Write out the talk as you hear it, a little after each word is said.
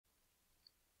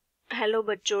Hello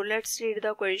बच्चों, let's read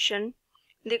the question.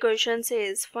 The question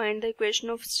says find the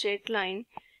equation of straight line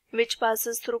which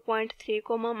passes through point 3,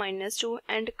 -2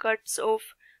 and cuts off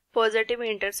positive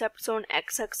intercepts on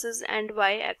x-axis and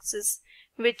y-axis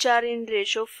which are in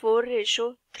ratio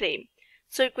 4:3.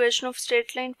 So equation of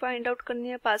straight line find out करनी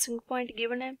है. passing point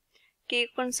given है. key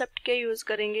concept क्या use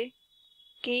करेंगे?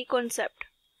 key concept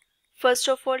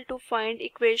first of all to find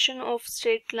equation of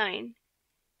straight line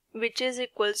which is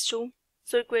equals to,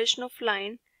 so equation of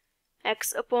line x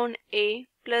upon a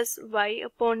plus y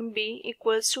upon b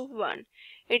equals to 1.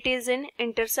 It is in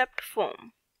intercept form.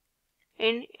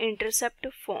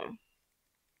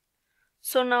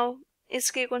 So now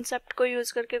इसके concept को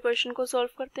use करके question को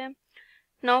solve करते हैं.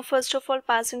 Now first of all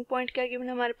passing point क्या given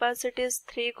है हमारे पास? It is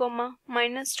 3,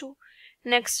 -2.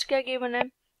 Next क्या given है?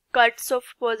 Cuts of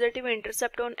positive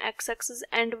intercept on x-axis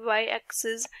and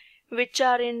y-axis which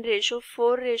are in ratio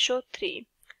 4:3.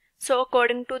 So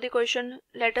according to the question,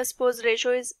 let us suppose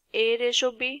ratio is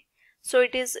a:b. So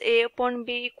it is a upon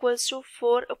b equals to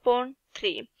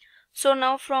 4/3. So now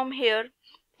from here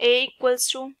a equals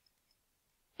to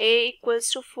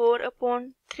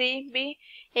 4/3b.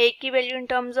 a की value in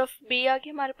terms of b आ गई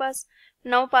हमारे पास.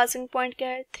 Now passing point क्या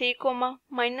है? 3,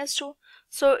 -2.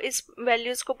 सो इस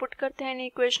values को put करते हैं in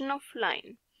equation of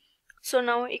line. So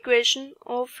now equation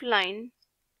of line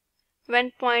when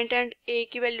point and a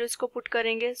की वैल्यूज को पुट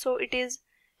करेंगे, सो इट इज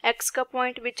x का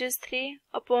point which is 3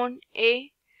 upon a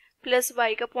plus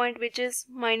y का point which is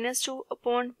 -2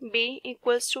 upon b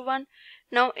equals to 1.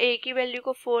 Now a की value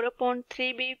को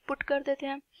 4/3b put कर देते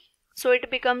हैं. So it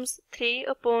becomes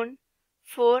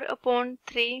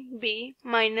 3/4/3b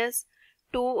minus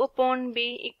 2/b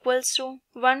equals to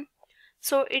 1.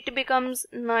 So it becomes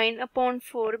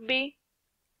 9/4b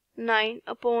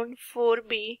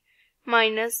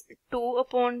minus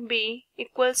 2/b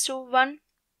equals to 1.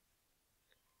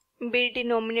 b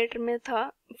denominator में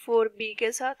था 4b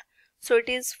के साथ. So it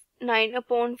is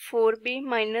 9/4b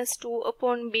minus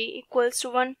 2/b equals to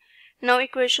 1. Now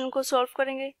equation को solve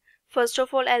करेंगे. First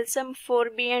of all LCM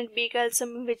 4b and b का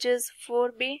LCM which is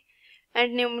 4b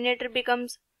and numerator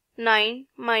becomes 9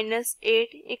 minus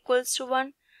 8 equals to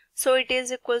 1. So it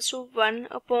is equals to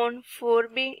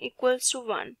 1/4b equals to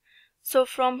 1. So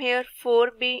from here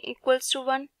 4b equals to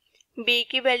 1. b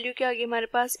की value क्या आ गई हमारे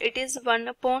पास? It is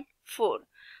 1/4.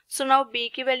 So now b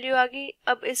की value आ गई.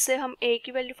 अब इससे हम a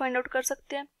की वैल्यू फाइंड आउट कर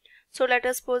सकते हैं. So let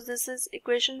us suppose this is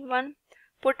equation 1.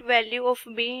 Put value of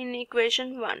b in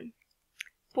equation 1.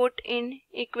 Put in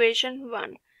equation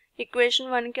 1. Equation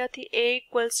 1 क्या थी? a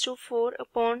equals to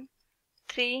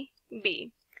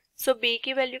 4/3b. So b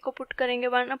की वैल्यू को पुट करेंगे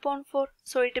 1/4.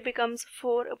 So it becomes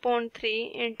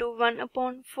 4/3 into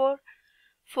 1/4.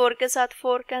 4 के साथ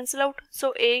 4 cancel out.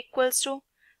 So a equals to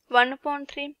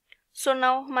 1/3. So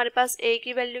now हमारे पास a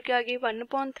की value क्या आ गई?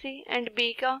 1/3 एंड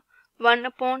b का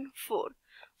 1/4.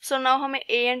 सो नाउ हमें a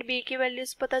एंड b की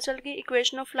वैल्यूज पता चल गई.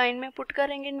 इक्वेशन ऑफ लाइन में पुट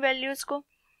करेंगे इन वैल्यूज को.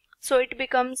 So it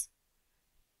becomes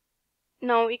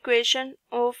now equation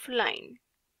of line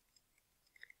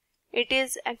it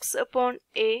is x upon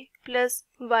a plus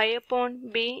y upon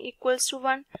b equals to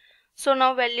 1. So now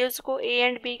values को a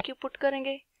and b की put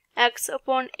करेंगे. x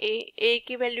upon a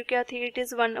की value क्या थी? it is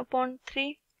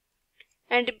 1/3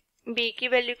 and b की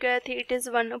value क्या थी? it is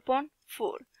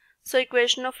 1/4. So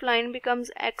equation of line becomes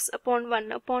x upon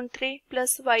 1/3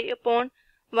 plus y upon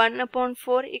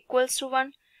 1/4 equals to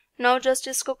 1. Now just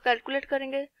इसको कैलकुलेट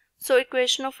करेंगे. So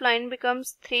equation of line becomes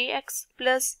 3x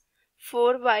plus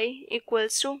 4y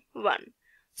equals to 1.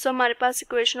 So हमारे पास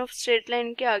equation of straight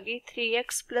line क्या आ गई?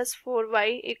 3x plus 4y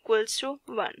equals to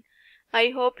 1. I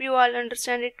hope you all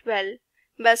understand it well.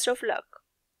 Best of luck.